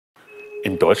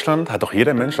In Deutschland hat doch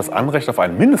jeder Mensch das Anrecht auf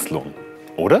einen Mindestlohn,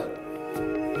 oder?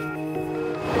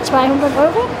 200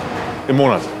 Euro? Im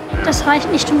Monat. Das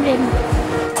reicht nicht zum Leben.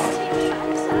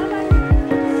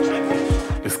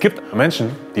 Es gibt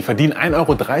Menschen, die verdienen 1,30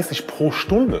 Euro pro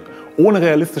Stunde, ohne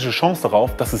realistische Chance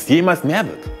darauf, dass es jemals mehr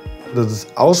wird. Das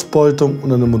ist Ausbeutung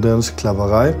und eine moderne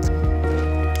Sklaverei.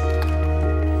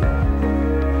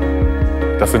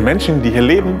 Das sind Menschen, die hier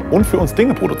leben und für uns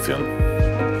Dinge produzieren.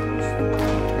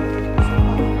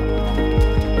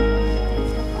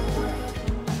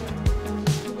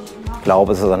 Ich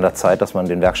glaube, es ist an der Zeit, dass man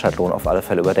den Werkstattlohn auf alle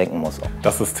Fälle überdenken muss.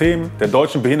 Das System der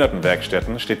deutschen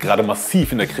Behindertenwerkstätten steht gerade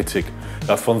massiv in der Kritik.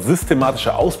 Da ist von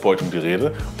systematischer Ausbeutung die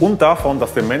Rede und davon,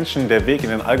 dass den Menschen der Weg in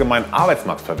den allgemeinen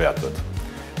Arbeitsmarkt verwehrt wird.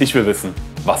 Ich will wissen,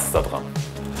 was ist da dran?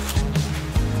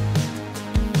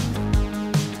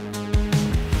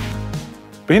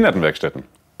 Behindertenwerkstätten.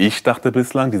 Ich dachte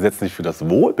bislang, die setzen sich für das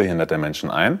Wohl behinderter Menschen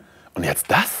ein. Und jetzt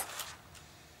das?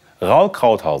 Raul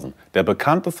Krauthausen, der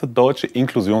bekannteste deutsche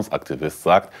Inklusionsaktivist,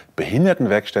 sagt,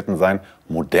 Behindertenwerkstätten seien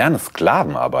moderne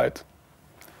Sklavenarbeit.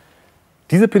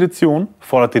 Diese Petition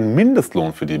fordert den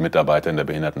Mindestlohn für die Mitarbeiter in der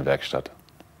Behindertenwerkstatt.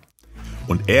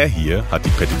 Und er hier hat die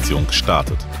Petition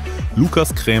gestartet.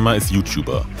 Lukas Krämer ist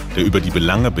YouTuber, der über die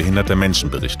Belange behinderter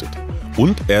Menschen berichtet.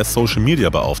 Und er ist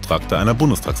Social-Media-Beauftragter einer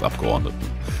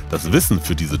Bundestagsabgeordneten. Das Wissen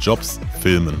für diese Jobs,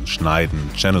 Filmen, Schneiden,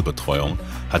 Channelbetreuung,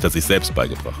 hat er sich selbst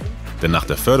beigebracht. Denn nach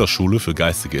der Förderschule für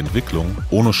geistige Entwicklung,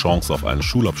 ohne Chance auf einen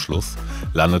Schulabschluss,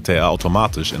 landete er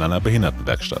automatisch in einer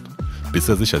Behindertenwerkstatt, bis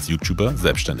er sich als YouTuber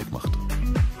selbstständig macht.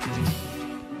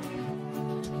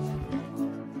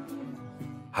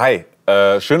 Hi,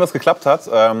 schön, dass es geklappt hat.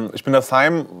 Ich bin der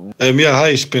Simon. Ja, hi,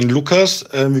 ich bin Lukas.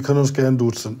 Wir können uns gerne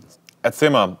duzen.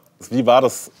 Erzähl mal, wie war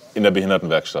das in der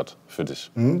Behindertenwerkstatt für dich?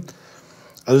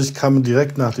 Also ich kam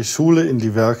direkt nach der Schule in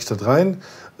die Werkstatt rein.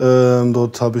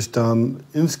 Dort habe ich dann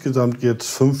insgesamt jetzt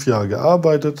 5 Jahre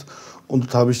gearbeitet und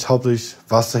dort habe ich hauptsächlich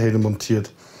Wasserhähne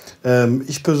montiert.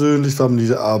 Ich persönlich war mit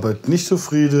dieser Arbeit nicht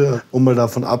zufrieden. Und mal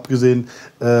davon abgesehen,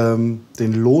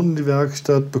 den Lohn in die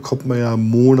Werkstatt bekommt man ja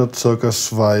im Monat ca.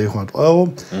 200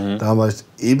 Euro. Da war ich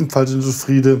ebenfalls nicht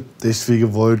zufrieden.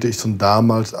 Deswegen wollte ich schon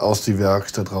damals aus der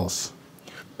Werkstatt raus.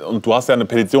 Und du hast ja eine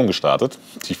Petition gestartet,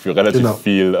 die für relativ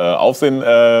viel Aufsehen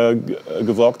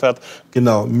gesorgt hat.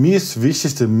 Genau, mir ist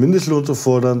wichtig, den Mindestlohn zu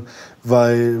fordern,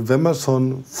 weil wenn man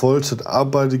schon Vollzeit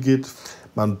arbeiten geht,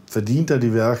 man verdient ja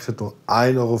die Werkstatt nur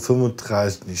 1,35 Euro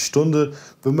die Stunde.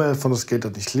 Wenn man von das Geld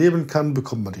nicht leben kann,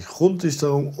 bekommt man die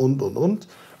Grundsicherung und.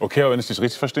 Okay, aber wenn ich dich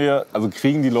richtig verstehe, also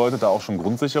kriegen die Leute da auch schon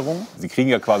Grundsicherung? Sie kriegen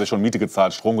ja quasi schon Miete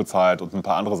gezahlt, Strom gezahlt und ein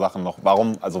paar andere Sachen noch.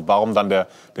 Warum dann der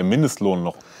Mindestlohn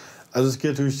noch? Also es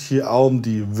geht natürlich hier auch um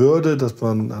die Würde, dass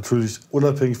man natürlich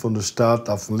unabhängig von dem Staat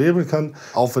davon leben kann,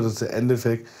 auch wenn das der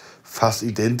Endeffekt fast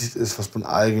identisch ist, was man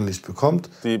eigentlich bekommt.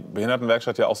 Die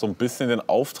Behindertenwerkstatt hat ja auch so ein bisschen den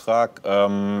Auftrag,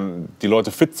 die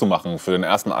Leute fit zu machen für den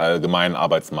ersten allgemeinen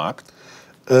Arbeitsmarkt.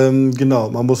 Genau,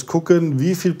 man muss gucken,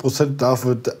 wie viel Prozent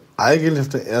davon wird eigentlich auf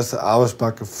den ersten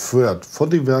Arbeitsmarkt gefördert. Von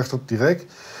der Werkstatt direkt,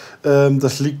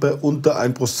 das liegt bei unter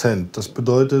 1%. Das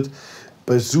bedeutet,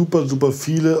 bei super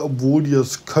viele, obwohl die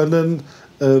das können,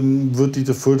 wird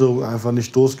diese Förderung einfach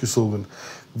nicht durchgezogen.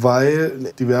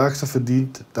 Weil die Werkstatt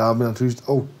verdient damit natürlich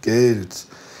auch Geld.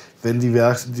 Wenn die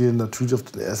Werkstatt die natürlich auf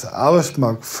den ersten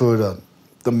Arbeitsmarkt fördern,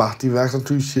 dann macht die Werkstatt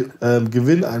natürlich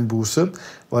Gewinneinbuße,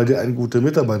 weil die einen guten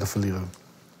Mitarbeiter verlieren.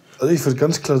 Also ich würde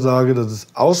ganz klar sagen, das ist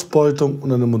Ausbeutung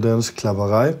und eine moderne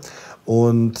Sklaverei.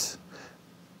 Und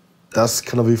das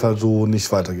kann auf jeden Fall so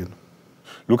nicht weitergehen.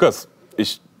 Lukas,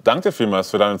 ich danke dir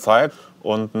vielmals für deine Zeit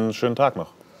und einen schönen Tag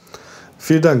noch.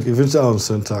 Vielen Dank, ich wünsche dir auch einen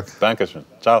schönen Tag. Dankeschön,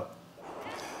 ciao.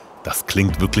 Das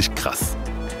klingt wirklich krass.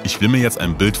 Ich will mir jetzt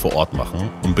ein Bild vor Ort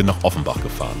machen und bin nach Offenbach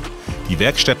gefahren. Die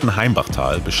Werkstätten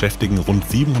Heimbachtal beschäftigen rund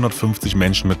 750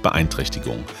 Menschen mit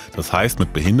Beeinträchtigung, das heißt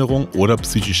mit Behinderung oder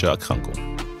psychischer Erkrankung.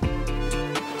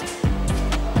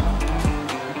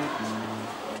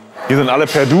 Hier sind alle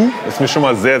per Du, ist mir schon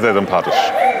mal sehr, sehr sympathisch.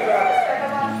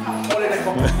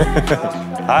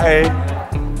 Hi.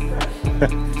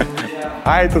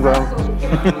 Hi zusammen.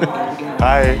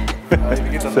 Hi.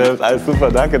 Servus, alles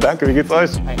super, danke. Wie geht's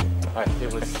euch?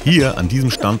 Hier an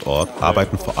diesem Standort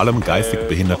arbeiten vor allem geistig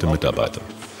behinderte Mitarbeiter.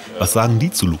 Was sagen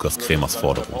die zu Lukas Krämers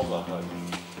Forderung?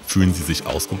 Fühlen sie sich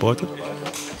ausgebeutet?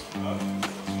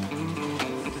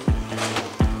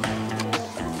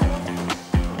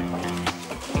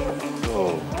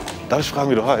 So. Darf ich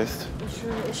fragen, wie du heißt?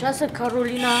 Ich heiße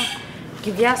Carolina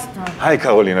Gewärsner. Hi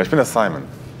Carolina, ich bin der Simon.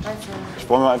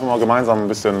 Wollen wir einfach mal gemeinsam ein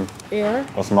bisschen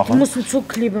was machen? Du musst ihn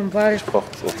zukleben, weil... Ich brauche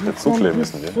zukleben,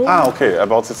 müssen wir. Ah, okay, er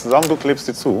baut sie zusammen, du klebst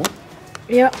sie zu.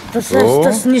 Ja, das So. heißt,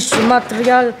 dass nicht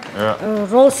Material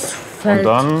rausfällt. Und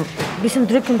dann Bisschen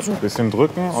drücken so. bisschen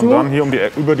drücken So. und dann hier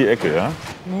über die Ecke, ja?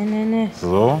 Nee.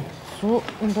 So. So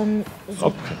und dann so.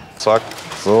 Okay. Zack,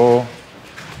 so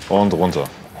und runter.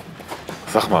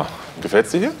 Sag mal,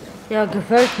 gefällt's dir hier? Ja,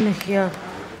 gefällt mir hier.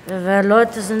 Weil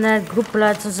Leute sind nett,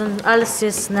 Gruppenleiter sind, alles hier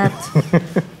ist nett.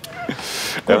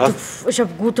 Ich habe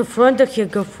gute Freunde hier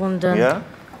gefunden. Ja?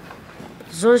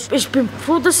 So, ich bin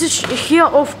froh, dass ich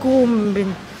hier aufgehoben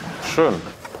bin. Schön.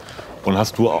 Und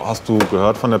hast du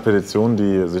gehört von der Petition,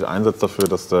 die sich einsetzt dafür,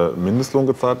 dass der Mindestlohn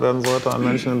gezahlt werden sollte an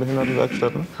Menschen in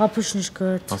Behindertenwerkstätten? Hab ich nicht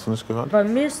gehört. Hast du nicht gehört? Bei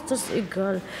mir ist das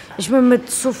egal. Ich bin mit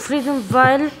zufrieden,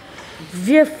 weil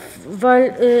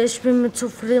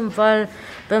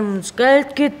wenn uns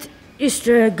Geld geht, ist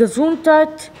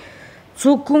Gesundheit,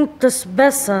 Zukunft das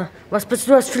besser. Was passiert,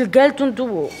 du hast viel Geld und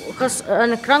du hast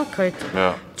eine Krankheit,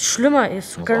 die schlimmer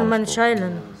ist, kann man nicht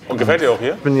heilen. Und gefällt dir auch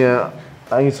hier? Ich bin ja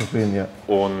eigentlich zufrieden, ja.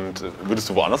 Und würdest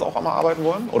du woanders auch einmal arbeiten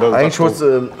wollen? Oder Eigentlich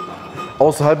wollte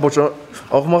außerhalb wollte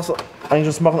ich auch eigentlich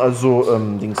was machen, also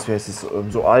wie heißt es,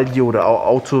 so Aldi oder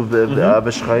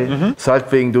Autowäscherei. Ist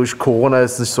halt wegen durch Corona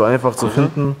ist nicht so einfach zu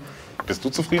finden. Bist du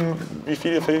zufrieden, wie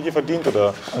viel ihr hier verdient?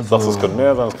 Oder sagst du, es könnte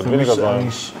mehr sein, es könnte weniger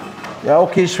sein? Ja,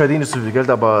 okay, ich verdiene nicht so viel Geld,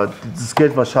 aber das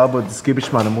Geld, was ich habe, das gebe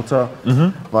ich meiner Mutter.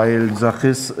 Weil die Sache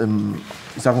ist,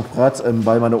 ich sage gerade,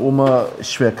 weil meine Oma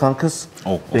schwer krank ist,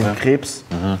 wegen Krebs.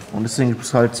 Und deswegen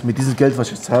muss halt mit diesem Geld,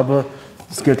 was ich jetzt habe,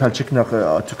 das Geld halt schicken nach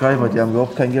Türkei, weil die haben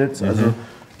überhaupt kein Geld. Also,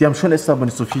 die haben schon Essen, aber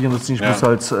nicht so viel. Und deswegen muss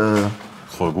halt...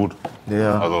 voll gut.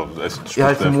 Ja, also, es spricht ja,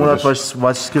 halt sehr im für Monat, dich.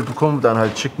 was ich das Geld bekomme, dann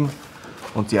halt schicken.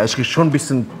 Und ja, ich kriege schon ein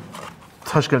bisschen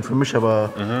Taschengeld für mich,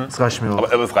 aber es reicht mir auch.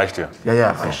 Aber es reicht dir?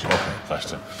 Ja, reicht. Okay,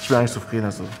 reicht dir. Ich bin eigentlich zufrieden.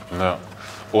 Also. Ja.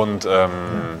 Und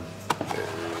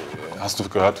hast du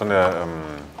gehört von der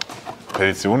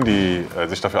Petition, die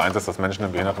sich dafür einsetzt, dass Menschen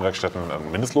in Behindertenwerkstätten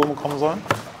Mindestlohn bekommen sollen?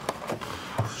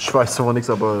 Ich weiß aber nichts,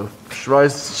 aber ich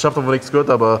habe davon nichts gehört,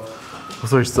 aber was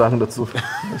soll ich sagen dazu?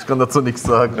 Ich kann dazu nichts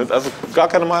sagen. Also gar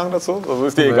keine Meinung dazu? Also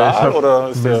ist dir egal? Oder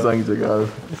ist mir ist eigentlich egal.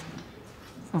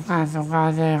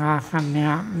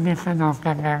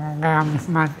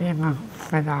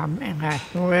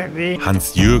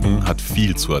 Hans-Jürgen hat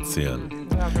viel zu erzählen.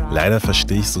 Leider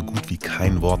verstehe ich so gut wie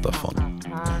kein Wort davon.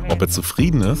 Ob er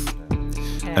zufrieden ist?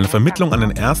 Eine Vermittlung an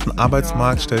den ersten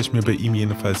Arbeitsmarkt stelle ich mir bei ihm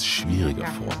jedenfalls schwieriger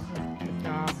vor.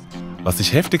 Was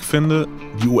ich heftig finde,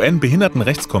 die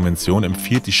UN-Behindertenrechtskonvention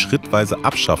empfiehlt die schrittweise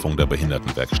Abschaffung der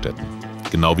Behindertenwerkstätten,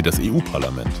 genau wie das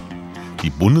EU-Parlament. Die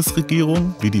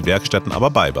Bundesregierung will die Werkstätten aber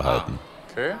beibehalten.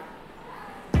 Okay.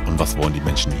 Und was wollen die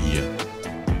Menschen hier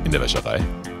in der Wäscherei?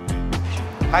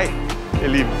 Hi, ihr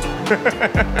Lieben.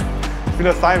 Ich bin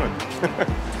der Simon.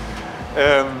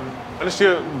 Kann ich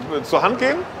dir zur Hand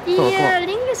gehen? Die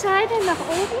linke Seite nach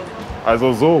oben.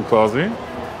 Also so quasi.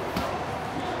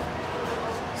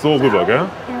 So rüber, gell?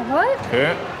 Jawohl. Okay,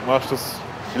 mach ich das.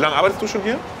 Wie lange arbeitest du schon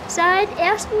hier? Seit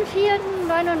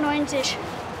 1.4.99.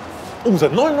 Oh,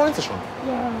 seit 99 schon.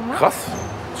 Ja. Krass.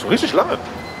 Schon richtig lange.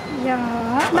 Ja.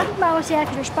 Macht mir auch sehr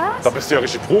viel Spaß. Da bist du ja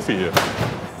richtig Profi hier.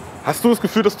 Hast du das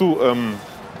Gefühl, dass du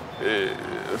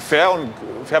fair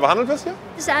behandelt wirst hier?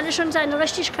 Das ist alles schon seine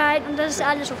Richtigkeit und das ist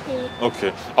alles okay.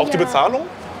 Okay. Auch die Ja. Bezahlung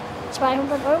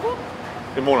 200 Euro?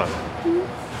 im Monat?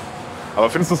 Aber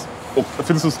findest du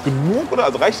es genug oder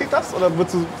also reicht dir das? Oder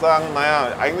würdest du sagen, naja,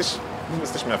 eigentlich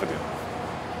ist nicht mehr für dich?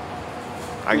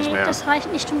 Eigentlich Nee, mehr. das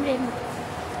reicht nicht zum Leben.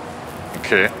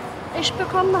 Okay. Ich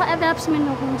bekomme noch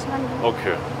Erwerbsminderungsrente.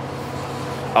 Okay.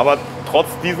 Aber trotz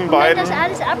diesen Und wenn beiden das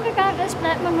alles abgegangen ist,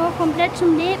 bleibt man nur komplett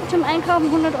zum Leben, zum Einkaufen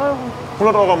 100 Euro.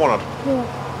 100 Euro im Monat. Ja.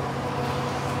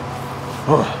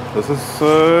 Oh, das ist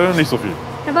nicht so viel.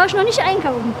 Da war ich noch nicht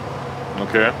einkaufen.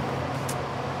 Okay.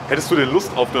 Hättest du denn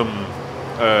Lust, auf in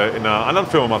einer anderen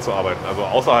Firma mal zu arbeiten, also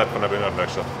außerhalb von der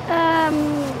Behindertenwerkstatt?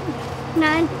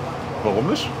 Nein, Warum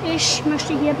nicht? ich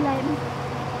möchte hier bleiben.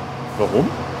 Warum?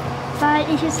 Weil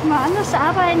ich jetzt mal anders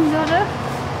arbeiten würde,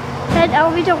 fällt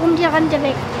auch wiederum die Rente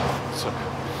weg.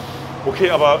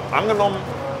 Okay, aber angenommen,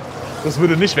 das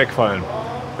würde nicht wegfallen,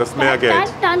 das mehr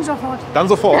Geld. Dann sofort. Dann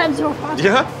sofort? Dann sofort.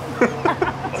 Ja?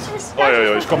 Das ist Oh,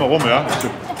 ja, ich komme mal rum, ja.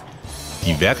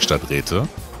 Die Werkstatträte,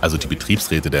 also die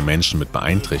Betriebsräte der Menschen mit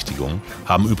Beeinträchtigungen,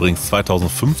 haben übrigens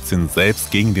 2015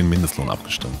 selbst gegen den Mindestlohn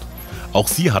abgestimmt. Auch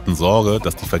sie hatten Sorge,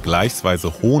 dass die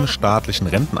vergleichsweise hohen staatlichen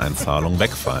Renteneinzahlungen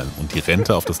wegfallen und die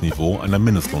Rente auf das Niveau einer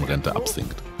Mindestlohnrente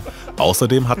absinkt.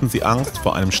 Außerdem hatten sie Angst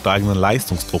vor einem steigenden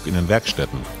Leistungsdruck in den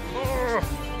Werkstätten.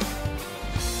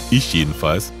 Ich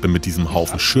jedenfalls bin mit diesem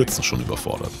Haufen Schürzen schon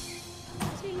überfordert.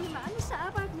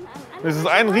 Es ist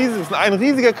ein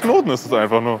riesiger Knoten, ist es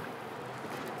einfach nur.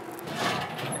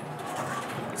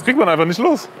 Das kriegt man einfach nicht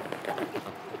los.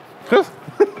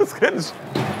 Das kenn ich.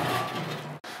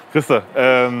 Christa,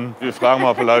 wir fragen mal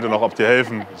ein paar Leute noch, ob die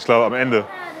helfen. Ich glaube, am Ende.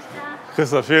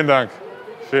 Christa, vielen Dank.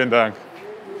 Vielen Dank.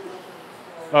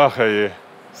 Ach, herrje.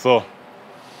 So.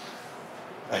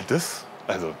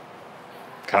 Also,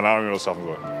 keine Ahnung, wie wir das schaffen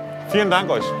sollen. Vielen Dank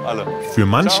euch alle. Für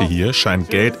manche hier scheint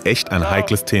Geld echt ein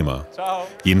heikles Thema.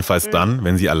 Jedenfalls dann,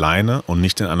 wenn sie alleine und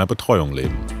nicht in einer Betreuung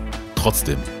leben.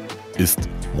 Trotzdem, ist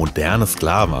moderne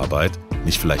Sklavenarbeit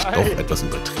nicht vielleicht doch etwas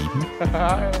übertrieben?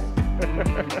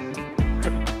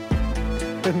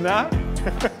 Na?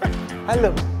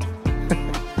 Hallo.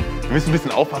 Wir müssen ein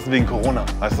bisschen aufpassen wegen Corona,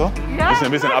 weißt du? Ja. Wir müssen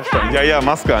ein bisschen Abstand. Ja, ja,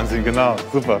 Maske anziehen, genau.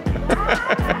 Super.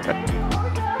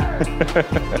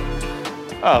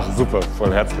 Ach, super,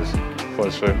 voll herzlich.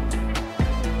 Voll schön.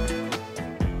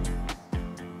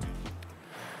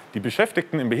 Die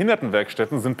Beschäftigten in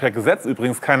Behindertenwerkstätten sind per Gesetz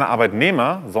übrigens keine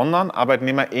Arbeitnehmer, sondern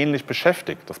arbeitnehmerähnlich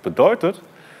beschäftigt. Das bedeutet,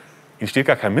 ihnen steht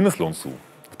gar kein Mindestlohn zu.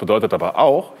 Das bedeutet aber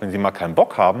auch, wenn sie mal keinen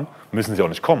Bock haben, müssen sie auch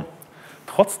nicht kommen.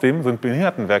 Trotzdem sind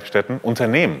Behindertenwerkstätten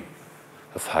Unternehmen.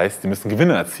 Das heißt, sie müssen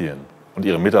Gewinne erzielen und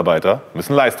ihre Mitarbeiter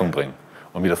müssen Leistung bringen.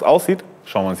 Und wie das aussieht,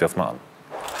 schauen wir uns jetzt mal an.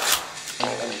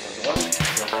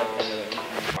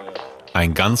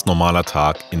 Ein ganz normaler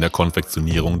Tag in der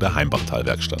Konfektionierung der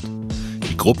Heimbachtal-Werkstatt.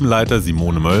 Die Gruppenleiter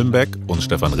Simone Möllenbeck und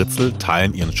Stefan Ritzel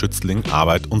teilen ihren Schützlingen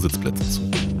Arbeit und Sitzplätze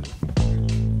zu.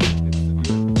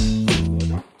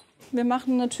 Wir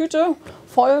machen eine Tüte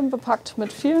voll bepackt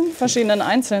mit vielen verschiedenen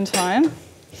Einzelteilen.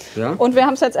 Ja. Und wir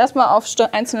haben es jetzt erstmal auf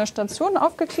einzelne Stationen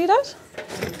aufgegliedert.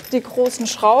 Die großen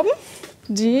Schrauben,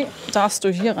 die darfst du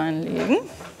hier reinlegen.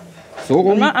 So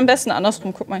rum? Am besten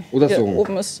andersrum, guck mal. Oder hier so rum.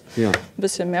 Oben ist ein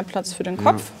bisschen mehr Platz für den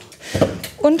Kopf. Ja.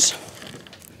 Und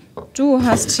du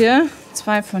hast hier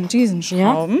 2 von diesen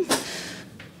Schrauben. Ja.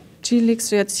 Die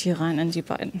legst du jetzt hier rein in die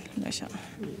beiden Löcher.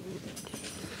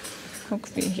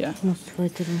 Guck wie hier.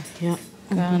 Ja.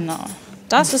 Genau.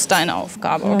 Das ist deine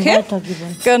Aufgabe, okay?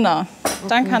 Genau.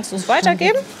 Dann kannst du es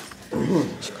weitergeben.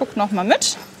 Ich guck noch mal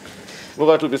mit.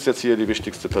 Murat, du bist jetzt hier die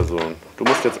wichtigste Person. Du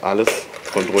musst jetzt alles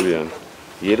kontrollieren.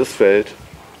 Jedes Feld,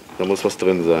 da muss was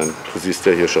drin sein. Du siehst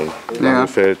ja hier schon. Ja.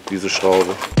 Feld, diese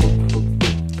Schraube.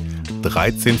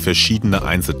 13 verschiedene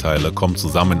Einzelteile kommen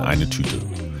zusammen in eine Tüte.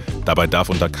 Dabei darf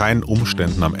unter keinen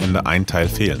Umständen am Ende ein Teil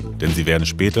fehlen, denn sie werden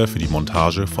später für die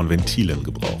Montage von Ventilen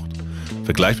gebraucht.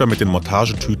 Vergleichbar mit den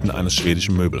Montagetüten eines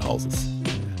schwedischen Möbelhauses.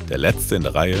 Der Letzte in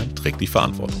der Reihe trägt die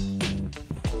Verantwortung.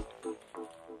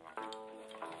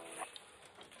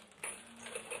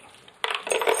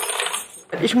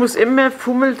 Ich muss immer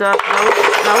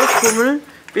rausfummeln,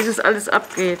 bis es alles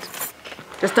abgeht.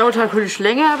 Das dauert halt natürlich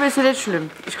länger, aber ist ja nicht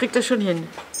schlimm. Ich krieg das schon hin.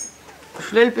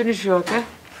 Schnell bin ich ja, gell?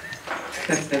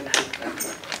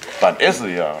 Wann esse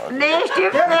ja? Nee,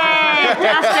 stimmt nicht.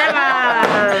 Der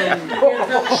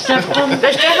Stefan.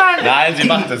 Der Stefan. Nein, sie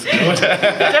macht es gut.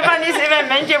 Stefan ist immer ein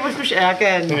Mensch, der muss mich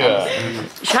ärgern. Ja.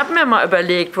 Ich habe mir mal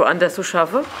überlegt, woanders zu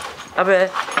schaffen. Aber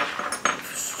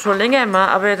schon länger mal.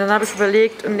 Aber dann habe ich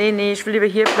überlegt, nee, ich will lieber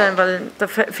hier bleiben, weil da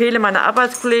fehlen meine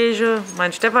Arbeitskollegen.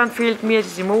 Mein Stefan fehlt mir, die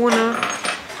Simone.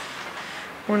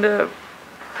 Und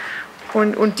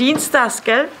dienstags,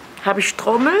 gell, habe ich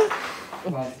Trommel.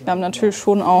 Wir haben natürlich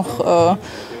schon auch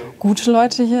gute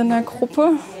Leute hier in der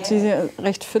Gruppe, die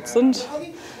recht fit sind.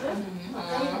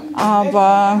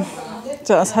 Aber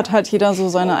das hat halt jeder so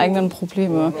seine eigenen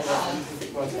Probleme.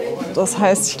 Das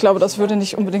heißt, ich glaube, das würde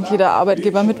nicht unbedingt jeder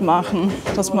Arbeitgeber mitmachen,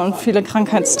 dass man viele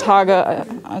Krankheitstage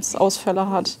als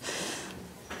Ausfälle hat.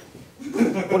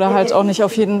 Oder halt auch nicht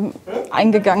auf jeden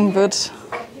eingegangen wird.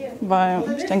 Weil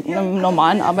ich denke, einem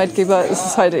normalen Arbeitgeber ist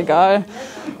es halt egal,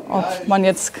 ob man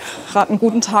jetzt gerade einen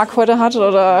guten Tag heute hat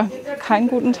oder keinen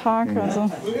guten Tag. Also.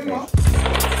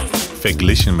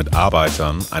 Verglichen mit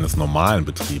Arbeitern eines normalen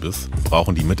Betriebes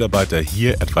brauchen die Mitarbeiter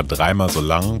hier etwa 3-mal so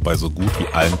lang bei so gut wie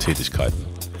allen Tätigkeiten.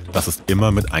 Das ist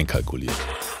immer mit einkalkuliert.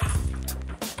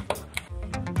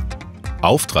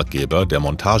 Auftraggeber der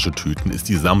Montagetüten ist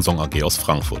die Samsung AG aus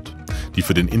Frankfurt, die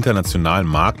für den internationalen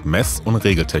Markt Mess- und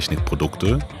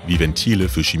Regeltechnikprodukte wie Ventile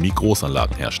für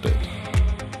Chemie-Großanlagen herstellt.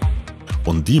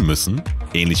 Und die müssen,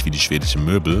 ähnlich wie die schwedischen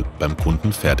Möbel, beim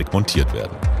Kunden fertig montiert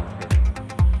werden.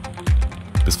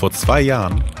 Bis vor 2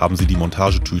 Jahren haben sie die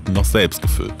Montagetüten noch selbst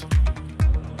gefüllt.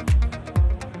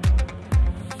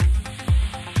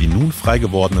 Die nun frei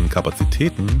gewordenen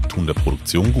Kapazitäten tun der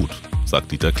Produktion gut,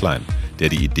 sagt Dieter Klein, der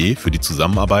die Idee für die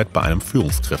Zusammenarbeit bei einem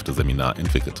Führungskräfteseminar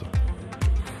entwickelte.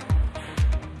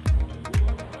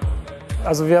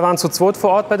 Also wir waren zu zweit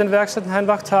vor Ort bei den Werkstätten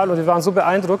Heimbachtal und wir waren so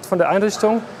beeindruckt von der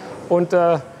Einrichtung und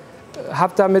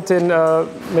habe da mit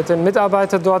den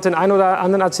Mitarbeitern dort den einen oder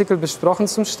anderen Artikel besprochen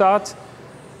zum Start.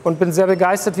 und bin sehr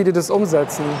begeistert, wie die das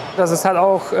umsetzen. Das ist halt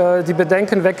auch die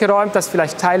Bedenken weggeräumt, dass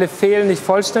vielleicht Teile fehlen, nicht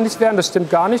vollständig werden. Das stimmt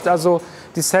gar nicht. Also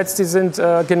die Sets, die sind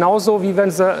genauso, wie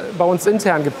wenn sie bei uns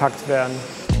intern gepackt wären.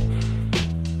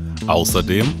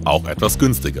 Außerdem auch etwas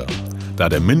günstiger, da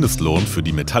der Mindestlohn für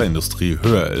die Metallindustrie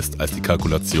höher ist als die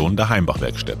Kalkulation der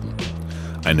Heimbach-Werkstätten.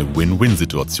 Eine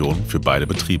Win-Win-Situation für beide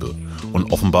Betriebe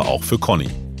und offenbar auch für Conny,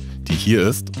 die hier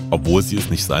ist, obwohl sie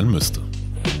es nicht sein müsste.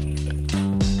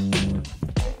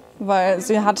 Weil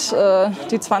sie hat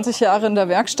die 20 Jahre in der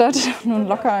Werkstatt nun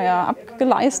locker ja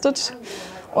abgeleistet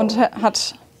und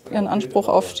hat ihren Anspruch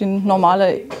auf die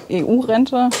normale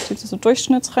EU-Rente, diese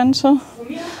Durchschnittsrente.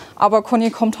 Aber Conny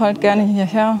kommt halt gerne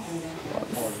hierher.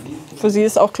 Für sie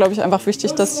ist auch, glaube ich, einfach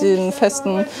wichtig, dass sie einen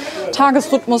festen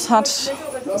Tagesrhythmus hat,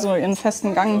 also ihren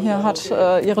festen Gang hier hat,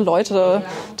 ihre Leute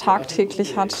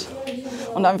tagtäglich hat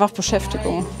und einfach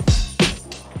Beschäftigung.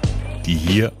 Die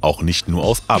hier auch nicht nur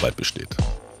aus Arbeit besteht.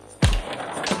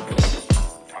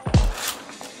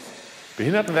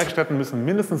 Behindertenwerkstätten müssen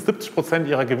mindestens 70%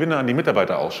 ihrer Gewinne an die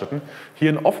Mitarbeiter ausschütten.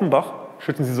 Hier in Offenbach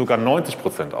schütten sie sogar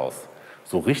 90% aus.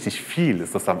 So richtig viel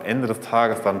ist das am Ende des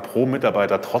Tages dann pro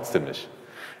Mitarbeiter trotzdem nicht.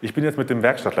 Ich bin jetzt mit dem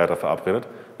Werkstattleiter verabredet.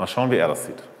 Mal schauen, wie er das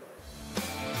sieht.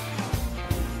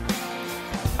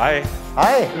 Hi.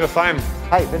 Hi. Ich bin der Simon.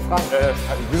 Hi, ich bin Frank.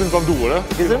 Wir sind beim Du, oder?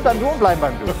 Wir sind beim Du und bleiben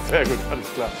beim Du. Sehr gut,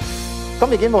 alles klar.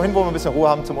 Komm, wir gehen wohin, wo wir ein bisschen Ruhe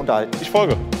haben zum Unterhalten. Ich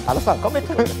folge. Alles klar, komm mit.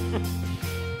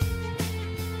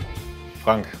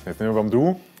 Frank, jetzt nehmen wir beim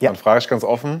Du. Ja. Dann frage ich ganz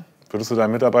offen, würdest du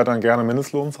deinen Mitarbeitern gerne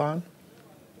Mindestlohn zahlen?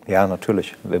 Ja,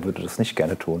 natürlich. Wer würde das nicht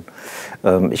gerne tun?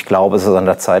 Ich glaube, es ist an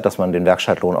der Zeit, dass man den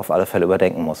Werkstattlohn auf alle Fälle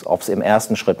überdenken muss. Ob es im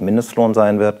ersten Schritt Mindestlohn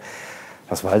sein wird,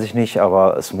 das weiß ich nicht,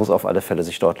 aber es muss auf alle Fälle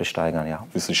sich deutlich steigern, ja.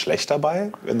 Bist du schlecht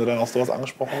dabei, wenn du dann auch sowas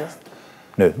angesprochen hast?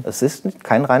 Nö, es ist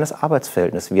kein reines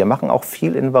Arbeitsverhältnis. Wir machen auch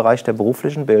viel im Bereich der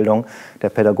beruflichen Bildung, der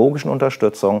pädagogischen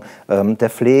Unterstützung, der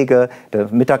Pflege, der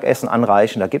Mittagessen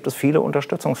anreichen. Da gibt es viele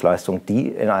Unterstützungsleistungen, die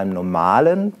in einem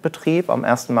normalen Betrieb am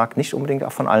ersten Markt nicht unbedingt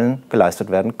auch von allen geleistet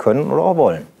werden können oder auch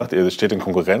wollen. Ihr steht in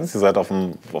Konkurrenz, ihr seid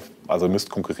also müsst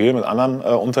konkurrieren mit anderen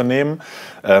Unternehmen,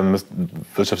 müsst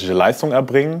wirtschaftliche Leistung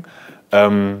erbringen.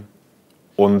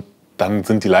 Und dann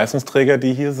sind die Leistungsträger,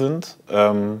 die hier sind,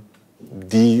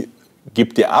 die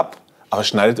gebt ihr ab, aber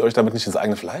schneidet ihr euch damit nicht ins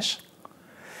eigene Fleisch?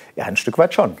 Ja, ein Stück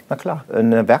weit schon, na klar.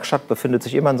 Eine Werkstatt befindet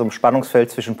sich immer in so einem Spannungsfeld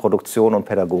zwischen Produktion und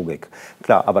Pädagogik.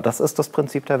 Klar, aber das ist das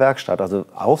Prinzip der Werkstatt, also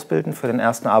ausbilden für den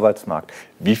ersten Arbeitsmarkt.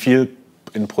 Wie viel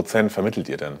in Prozent vermittelt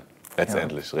ihr denn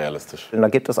letztendlich, realistisch? Da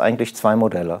gibt es eigentlich zwei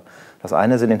Modelle. Das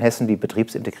eine sind in Hessen die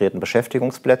betriebsintegrierten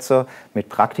Beschäftigungsplätze mit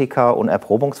Praktika und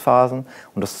Erprobungsphasen.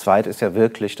 Und das zweite ist ja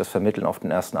wirklich das Vermitteln auf den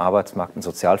ersten Arbeitsmarkt, ein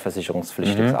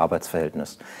sozialversicherungspflichtiges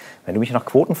Arbeitsverhältnis. Wenn du mich nach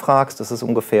Quoten fragst, das ist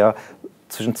ungefähr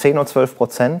zwischen 10 und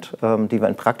 12%, die wir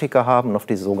in Praktika haben und auf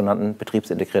diese sogenannten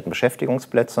betriebsintegrierten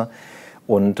Beschäftigungsplätze.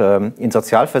 Und in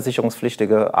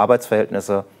sozialversicherungspflichtige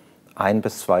Arbeitsverhältnisse 1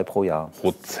 bis 2 pro Jahr.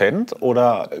 Prozent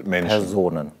oder Menschen?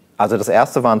 Personen. Also das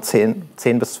erste waren 10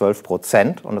 bis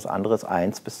 12% und das andere ist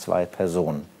 1 bis 2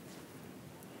 Personen.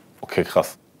 Okay,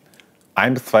 krass.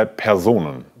 1 bis 2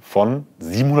 Personen von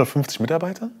 750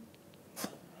 Mitarbeitern?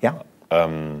 Ja.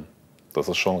 Das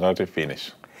ist schon relativ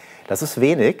wenig. Das ist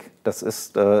wenig, das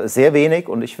ist sehr wenig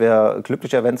und ich wäre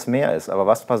glücklicher, wenn es mehr ist. Aber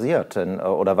was passiert denn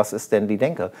oder was ist denn die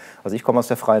Denke? Also ich komme aus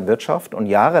der freien Wirtschaft und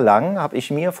jahrelang habe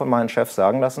ich mir von meinen Chefs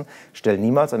sagen lassen, stell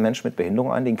niemals einen Menschen mit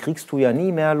Behinderung ein, den kriegst du ja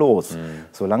nie mehr los.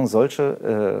 Solange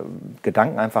solche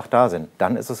Gedanken einfach da sind,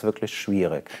 dann ist es wirklich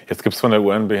schwierig. Jetzt gibt es von der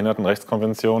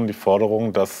UN-Behindertenrechtskonvention die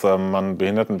Forderung, dass man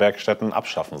Behindertenwerkstätten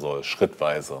abschaffen soll,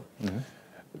 schrittweise.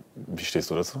 Wie stehst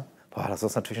du dazu? Boah, das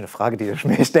ist natürlich eine Frage, die du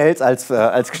mir stellst als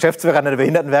Geschäftsführer einer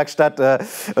Behindertenwerkstatt,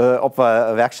 ob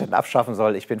man Werkstätten abschaffen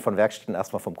soll. Ich bin von Werkstätten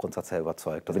erstmal vom Grundsatz her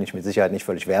überzeugt. Da bin ich mit Sicherheit nicht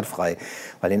völlig wertfrei,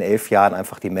 weil in 11 Jahren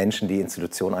einfach die Menschen, die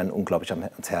Institution einen unglaublich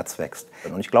ans Herz wächst.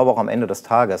 Und ich glaube auch am Ende des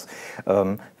Tages,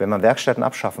 wenn man Werkstätten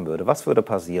abschaffen würde, was würde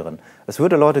passieren? Es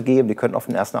würde Leute geben, die könnten auf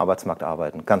dem ersten Arbeitsmarkt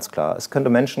arbeiten, ganz klar. Es könnte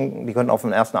Menschen, die könnten auf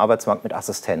dem ersten Arbeitsmarkt mit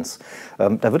Assistenz.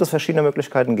 Da wird es verschiedene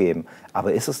Möglichkeiten geben.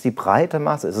 Aber ist es die breite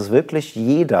Masse? Ist es wirklich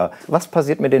jeder? Was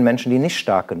passiert mit den Menschen, die nicht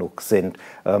stark genug sind,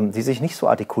 die sich nicht so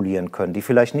artikulieren können, die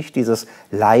vielleicht nicht dieses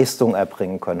Leistung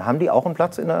erbringen können? Haben die auch einen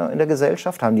Platz in der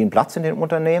Gesellschaft? Haben die einen Platz in den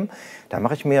Unternehmen? Da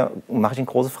mache ich ein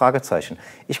großes Fragezeichen.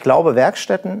 Ich glaube,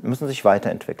 Werkstätten müssen sich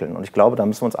weiterentwickeln. Und ich glaube, da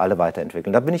müssen wir uns alle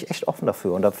weiterentwickeln. Da bin ich echt offen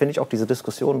dafür. Und da finde ich auch diese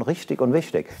Diskussion richtig und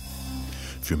wichtig.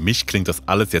 Für mich klingt das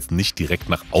alles jetzt nicht direkt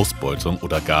nach Ausbeutung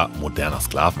oder gar moderner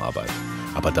Sklavenarbeit.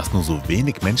 Aber dass nur so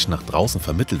wenig Menschen nach draußen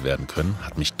vermittelt werden können,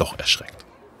 hat mich doch erschreckt.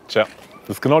 Tja,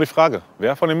 das ist genau die Frage.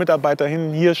 Wer von den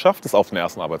Mitarbeitern hier schafft es auf den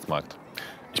ersten Arbeitsmarkt?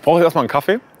 Ich brauche jetzt erstmal einen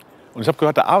Kaffee. Und ich habe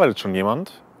gehört, da arbeitet schon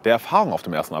jemand, der Erfahrung auf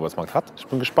dem ersten Arbeitsmarkt hat. Ich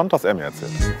bin gespannt, was er mir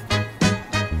erzählt.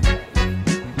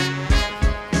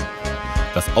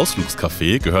 Das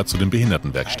Ausflugscafé gehört zu den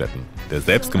Behindertenwerkstätten. Der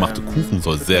selbstgemachte Kuchen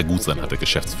soll sehr gut sein, hat der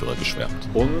Geschäftsführer geschwärmt.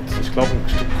 Und ich glaube, ein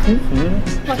Stück Kuchen.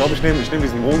 Ich glaube, ich nehm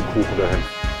diesen Mohnkuchen dahin.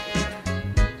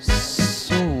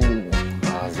 So.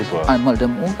 Ah, super. Einmal der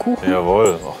Mohnkuchen.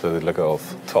 Jawohl. Ach, der sieht lecker aus.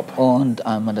 Top. Und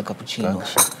einmal der Cappuccino.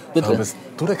 Dankeschön. Bitte. Aber bist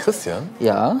du der Christian?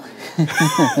 Ja.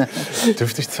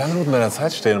 Dürfte ich 2 Minuten deiner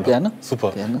Zeit stehen? Gerne.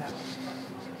 Super. Gerne.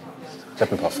 Ich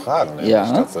habe ein paar Fragen, nämlich Ja.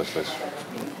 tatsächlich.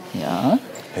 Ja.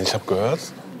 Ich habe gehört,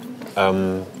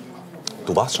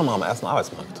 du warst schon mal am ersten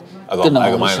Arbeitsmarkt. Also Genau, am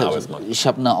allgemeinen Arbeitsmarkt. Ich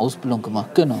habe eine Ausbildung gemacht,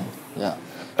 genau. Ja,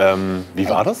 Wie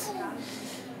war das?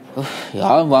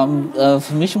 ja war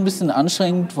für mich ein bisschen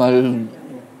anstrengend, weil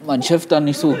mein Chef dann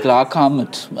nicht so klar kam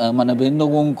mit meiner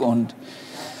Behinderung. Und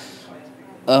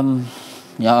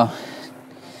ja,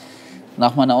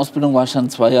 nach meiner Ausbildung war ich dann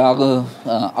 2 Jahre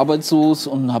arbeitslos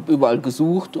und habe überall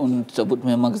gesucht. Und da wurde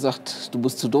mir immer gesagt, du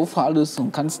bist zu doof für alles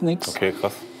und kannst nichts. Okay,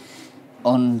 krass.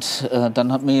 Und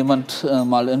dann hat mir jemand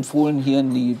mal empfohlen, hier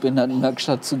in die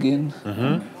Behindertenwerkstatt zu gehen.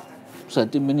 Mhm.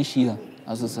 Seitdem bin ich hier,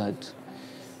 also seit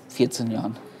 14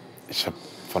 Jahren. Ich habe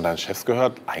von deinen Chefs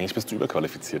gehört, eigentlich bist du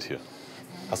überqualifiziert hier.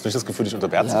 Hast du nicht das Gefühl, dich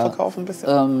unter Wert zu Ja, verkaufen ein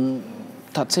bisschen?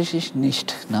 Tatsächlich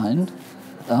nicht, nein.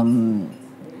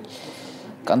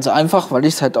 Ganz einfach, weil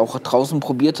ich es halt auch draußen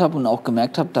probiert habe und auch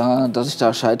gemerkt habe, dass ich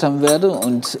da scheitern werde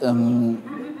und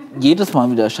jedes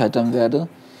Mal wieder scheitern werde.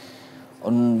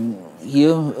 Und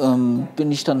hier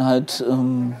bin ich dann halt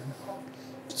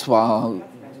zwar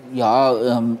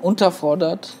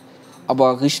unterfordert,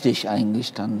 aber richtig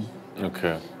eigentlich dann.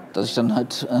 Okay. Dass ich dann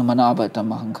halt meine Arbeit da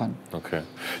machen kann. Okay.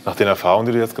 Nach den Erfahrungen,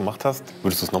 die du jetzt gemacht hast,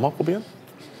 würdest du es nochmal probieren?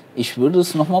 Ich würde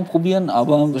es nochmal probieren,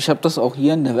 aber ich habe das auch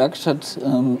hier in der Werkstatt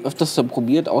öfters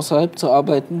probiert, außerhalb zu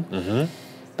arbeiten. Mhm.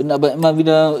 Bin aber immer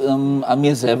wieder an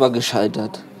mir selber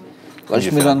gescheitert, weil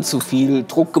ich mir dann zu viel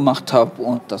Druck gemacht habe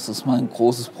und das ist mein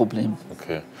großes Problem.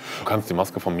 Okay. Du kannst die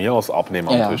Maske von mir aus abnehmen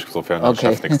Ja. am Tisch, sofern dein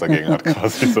Chef nichts dagegen hat.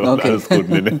 Quasi so. Okay. Alles gut.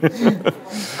 Nee.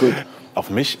 Gut. Auf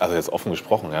mich, also jetzt offen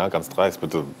gesprochen, ja, ganz dreist,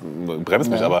 bitte bremst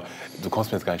mich, Ja. aber du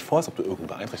kommst mir jetzt gar nicht vor, als ob du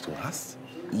irgendeine Beeinträchtigung hast.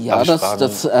 Ja,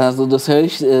 das höre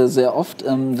ich sehr oft.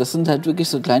 Das sind halt wirklich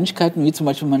so Kleinigkeiten wie zum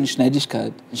Beispiel meine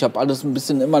Schnelligkeit. Ich habe alles ein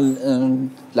bisschen immer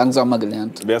langsamer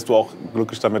gelernt. Wärst du auch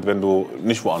glücklich damit, wenn du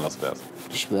nicht woanders wärst?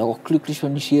 Ich wäre auch glücklich,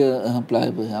 wenn ich hier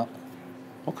bleibe, ja.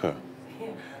 Okay.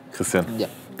 Christian, Ja.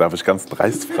 darf ich ganz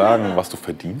dreist fragen, was du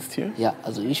verdienst hier? Ja,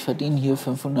 also ich verdiene hier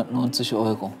 590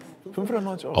 €.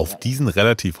 590 €? Auf diesen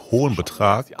relativ hohen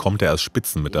Betrag kommt er als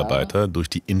Spitzenmitarbeiter durch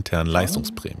die internen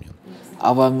Leistungsprämien.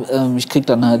 Aber ich kriege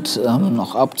dann halt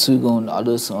noch Abzüge und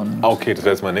alles. Und Okay, das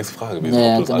wäre jetzt meine nächste Frage gewesen,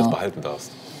 Ja, ob du das alles genau. behalten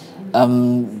darfst.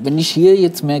 wenn ich hier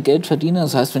jetzt mehr Geld verdiene,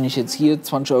 das heißt, wenn ich jetzt hier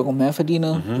 20 € mehr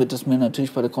verdiene, wird das mir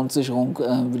natürlich bei der Grundsicherung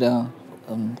wieder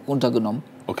runtergenommen.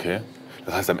 Okay,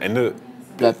 das heißt am Ende...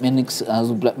 Bleibt mir nichts,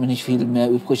 also bleibt mir nicht viel mehr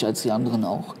übrig als die anderen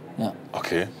auch. Ja.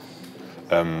 Okay.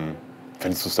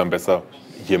 Fändest du es dann besser,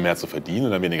 hier mehr zu verdienen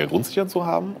und dann weniger Grundsicherung zu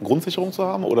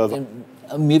haben? Oder?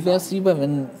 Mir wäre es lieber,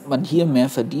 wenn man hier mehr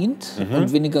verdient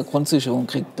und weniger Grundsicherung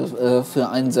kriegt. Für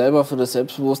einen selber, für das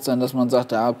Selbstbewusstsein, dass man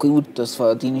sagt, ja gut, das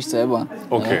verdiene ich selber.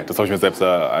 Okay, Ja. das habe ich mir selbst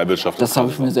erwirtschaftet. Das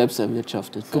habe ich mir selbst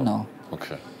erwirtschaftet, So. genau.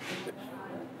 Okay.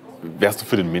 Wärst du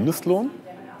für den Mindestlohn?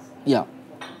 Ja,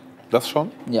 Das schon?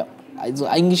 ja. Also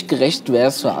eigentlich gerecht wäre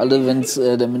es für alle, wenn es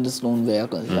der Mindestlohn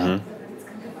wäre. Ja.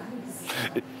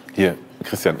 Hier,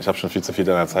 Christian, ich habe schon viel zu viel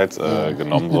deiner Zeit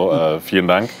genommen. So, vielen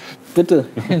Dank. Bitte.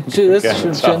 Tschüss,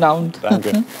 Gerne, ciao. schönen Abend.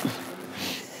 Danke.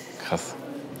 Krass.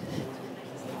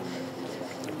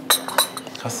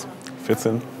 Krass.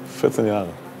 14 Jahre.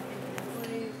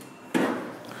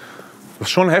 Das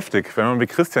ist schon heftig, wenn man wie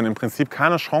Christian im Prinzip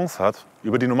keine Chance hat,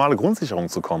 über die normale Grundsicherung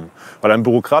zu kommen, weil einem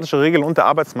bürokratische Regeln und der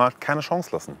Arbeitsmarkt keine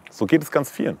Chance lassen. So geht es ganz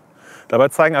vielen. Dabei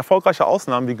zeigen erfolgreiche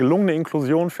Ausnahmen, wie gelungene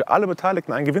Inklusion für alle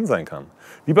Beteiligten ein Gewinn sein kann.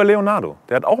 Wie bei Leonardo,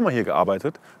 der hat auch mal hier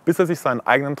gearbeitet, bis er sich seinen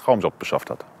eigenen Traumjob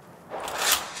beschafft hat.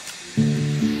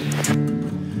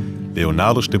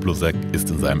 Leonardo Stiplosek ist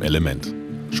in seinem Element.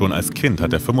 Schon als Kind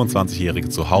hat der 25-Jährige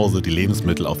zu Hause die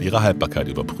Lebensmittel auf ihre Haltbarkeit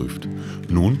überprüft.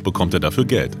 Nun bekommt er dafür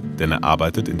Geld, denn er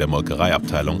arbeitet in der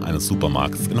Molkereiabteilung eines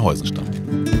Supermarkts in Heusenstamm.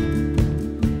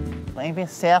 Ich bin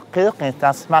sehr glücklich,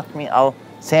 das macht mir auch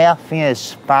sehr viel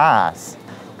Spaß.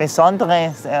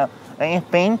 Besonders, da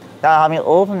habe ich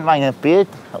oben mein Bild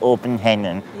oben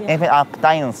hängen. Ich bin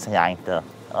Abteilungsleiter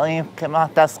und ich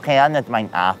mache das gerne,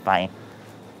 meine Arbeit.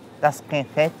 Das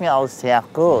gefällt mir auch sehr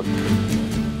gut.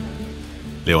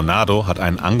 Leonardo hat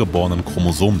einen angeborenen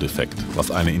Chromosomdefekt, was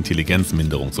eine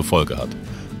Intelligenzminderung zur Folge hat.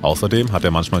 Außerdem hat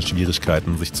er manchmal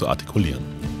Schwierigkeiten, sich zu artikulieren.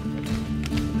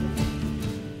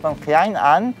 Von klein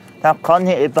an, da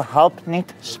konnte ich überhaupt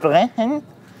nicht sprechen.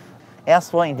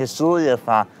 Erst wo ich in die Schule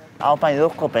war, auch bei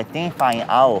Doku, bei dem war ich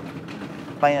auch.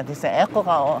 Weil dieser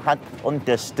Akkordarbeiten hat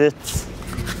unterstützt.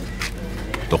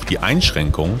 Doch die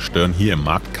Einschränkungen stören hier im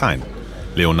Markt keinen.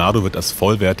 Leonardo wird als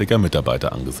vollwertiger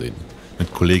Mitarbeiter angesehen.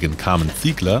 Mit Kollegin Carmen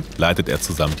Ziegler leitet er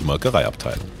zusammen die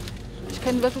Molkereiabteilung. Ich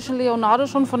kenne wirklich den Leonardo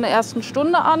schon von der ersten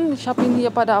Stunde an. Ich habe ihn hier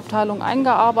bei der Abteilung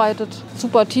eingearbeitet.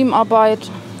 Super Teamarbeit.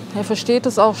 Er versteht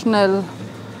es auch schnell.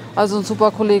 Also ein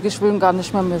super Kollege, ich will ihn gar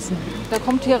nicht mehr missen. Der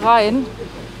kommt hier rein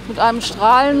mit einem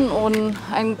Strahlen und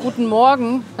einem guten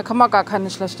Morgen. Da kann man gar keine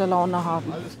schlechte Laune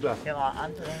haben.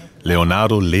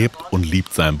 Leonardo lebt und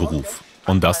liebt seinen Beruf.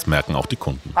 Und das merken auch die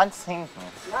Kunden.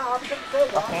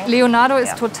 Leonardo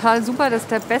ist total super, das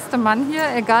ist der beste Mann hier.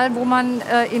 Egal, wo man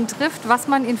ihn trifft, was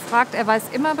man ihn fragt, er weiß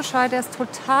immer Bescheid. Er ist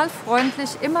total freundlich,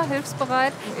 immer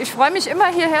hilfsbereit. Ich freue mich immer,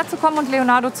 hierher zu kommen und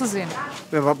Leonardo zu sehen.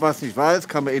 Wer was nicht weiß,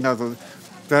 kann man ihn also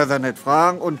sehr, sehr nett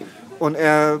fragen. Und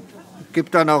er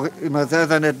gibt dann auch immer sehr,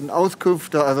 sehr netten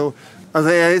Auskünfte. Also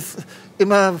er ist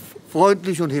immer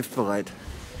freundlich und hilfsbereit.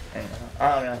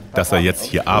 Dass er jetzt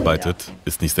hier arbeitet,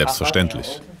 ist nicht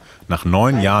selbstverständlich. Nach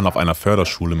 9 Jahren auf einer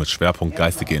Förderschule mit Schwerpunkt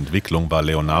geistige Entwicklung war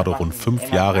Leonardo rund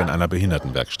 5 Jahre in einer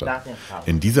Behindertenwerkstatt.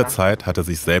 In dieser Zeit hat er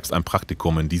sich selbst ein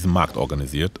Praktikum in diesem Markt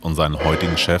organisiert und seinen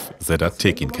heutigen Chef Sedat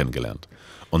Tekin kennengelernt.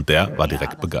 Und der war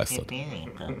direkt begeistert.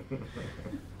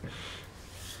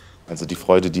 Also die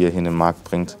Freude, die er hier in den Markt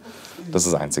bringt, das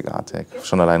ist einzigartig.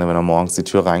 Schon alleine, wenn er morgens die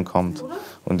Tür reinkommt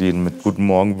und jeden mit Guten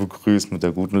Morgen begrüßt, mit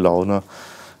der guten Laune.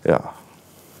 Ja,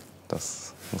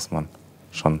 das muss man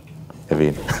schon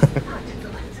erwähnen.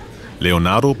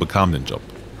 Leonardo bekam den Job.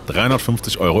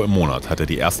 350 € im Monat hat er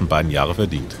die ersten 2 Jahre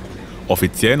verdient.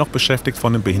 Offiziell noch beschäftigt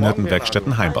von den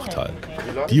Behindertenwerkstätten Heimbachtal.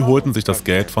 Die holten sich das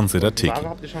Geld von Sedat Tekin.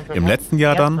 Im letzten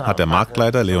Jahr dann hat der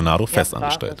Marktleiter Leonardo fest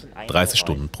angestellt. 30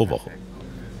 Stunden pro Woche.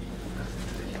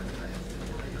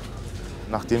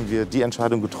 Nachdem wir die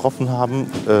Entscheidung getroffen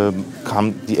haben,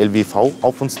 kam die LWV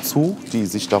auf uns zu, die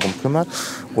sich darum kümmert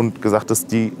und gesagt, dass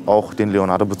die auch den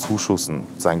Leonardo bezuschussen,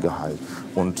 sein Gehalt.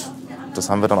 Und das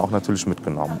haben wir dann auch natürlich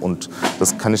mitgenommen. Und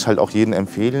das kann ich halt auch jedem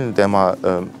empfehlen, der mal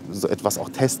so etwas auch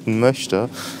testen möchte,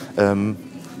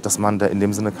 dass man da in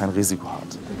dem Sinne kein Risiko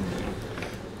hat.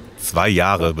 2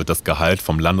 Jahre wird das Gehalt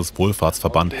vom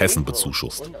Landeswohlfahrtsverband Hessen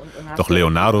bezuschusst. Doch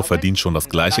Leonardo verdient schon das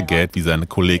gleiche Geld wie seine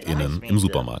KollegInnen im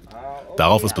Supermarkt.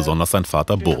 Darauf ist besonders sein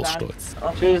Vater Boris stolz.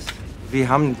 Wir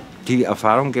haben die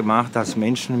Erfahrung gemacht, dass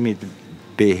Menschen mit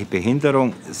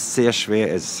Behinderung sehr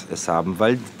schwer es haben,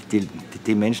 weil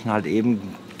die Menschen halt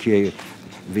eben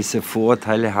gewisse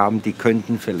Vorteile haben, die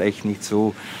könnten vielleicht nicht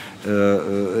so,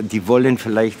 die wollen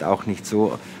vielleicht auch nicht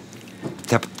so.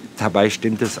 Dabei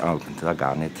stimmt es auch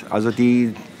gar nicht. Also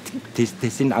die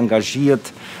sind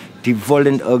engagiert, die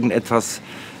wollen irgendetwas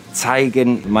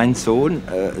zeigen. Mein Sohn,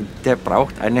 der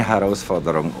braucht eine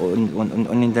Herausforderung.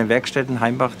 Und in den Werkstätten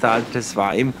Heimbachtal, das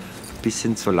war ihm ein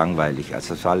bisschen zu langweilig.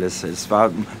 Also es war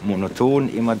monoton,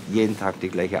 immer jeden Tag die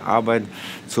gleiche Arbeit,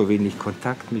 zu wenig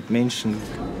Kontakt mit Menschen.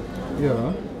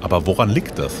 Ja. Aber woran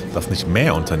liegt das, dass nicht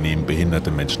mehr Unternehmen behinderte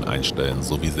Menschen einstellen,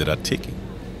 so wie Sedat Tekin?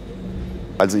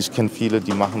 Also ich kenne viele,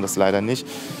 die machen das leider nicht.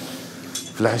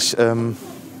 Vielleicht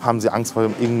haben sie Angst vor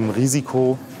irgendeinem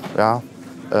Risiko, ja,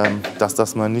 dass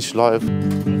das mal nicht läuft.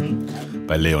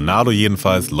 Bei Leonardo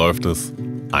jedenfalls läuft es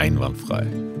einwandfrei.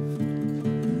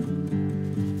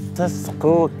 Das ist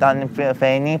gut, dann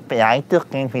wenn ich beleidigt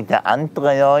bin wie die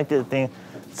anderen Leute, die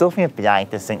so viel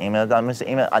beleidigt sind immer, dann müssen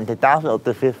immer an die Tafel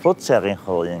oder viel Futter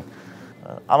holen.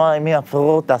 Aber ich bin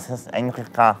froh, dass es eigentlich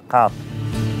gab.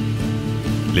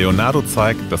 Leonardo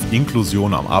zeigt, dass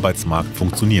Inklusion am Arbeitsmarkt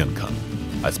funktionieren kann,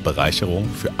 als Bereicherung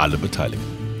für alle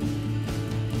Beteiligten.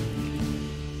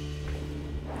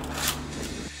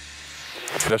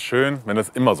 Wäre schön, wenn es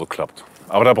immer so klappt.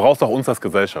 Aber da brauchst du auch uns als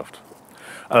Gesellschaft.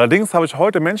 Allerdings habe ich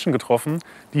heute Menschen getroffen,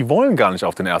 die wollen gar nicht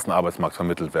auf den ersten Arbeitsmarkt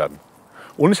vermittelt werden.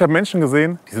 Und ich habe Menschen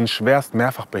gesehen, die sind schwerst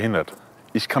mehrfach behindert.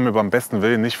 Ich kann mir beim besten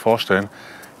Willen nicht vorstellen,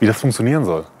 wie das funktionieren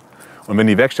soll. Und wenn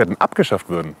die Werkstätten abgeschafft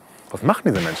würden, was machen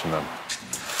diese Menschen dann?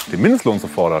 Den Mindestlohn zu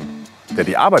fordern, der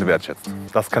die Arbeit wertschätzt,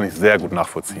 das kann ich sehr gut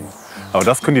nachvollziehen. Aber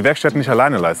das können die Werkstätten nicht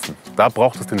alleine leisten. Da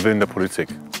braucht es den Willen der Politik.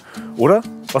 Oder?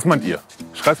 Was meint ihr?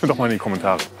 Schreibt es mir doch mal in die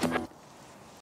Kommentare.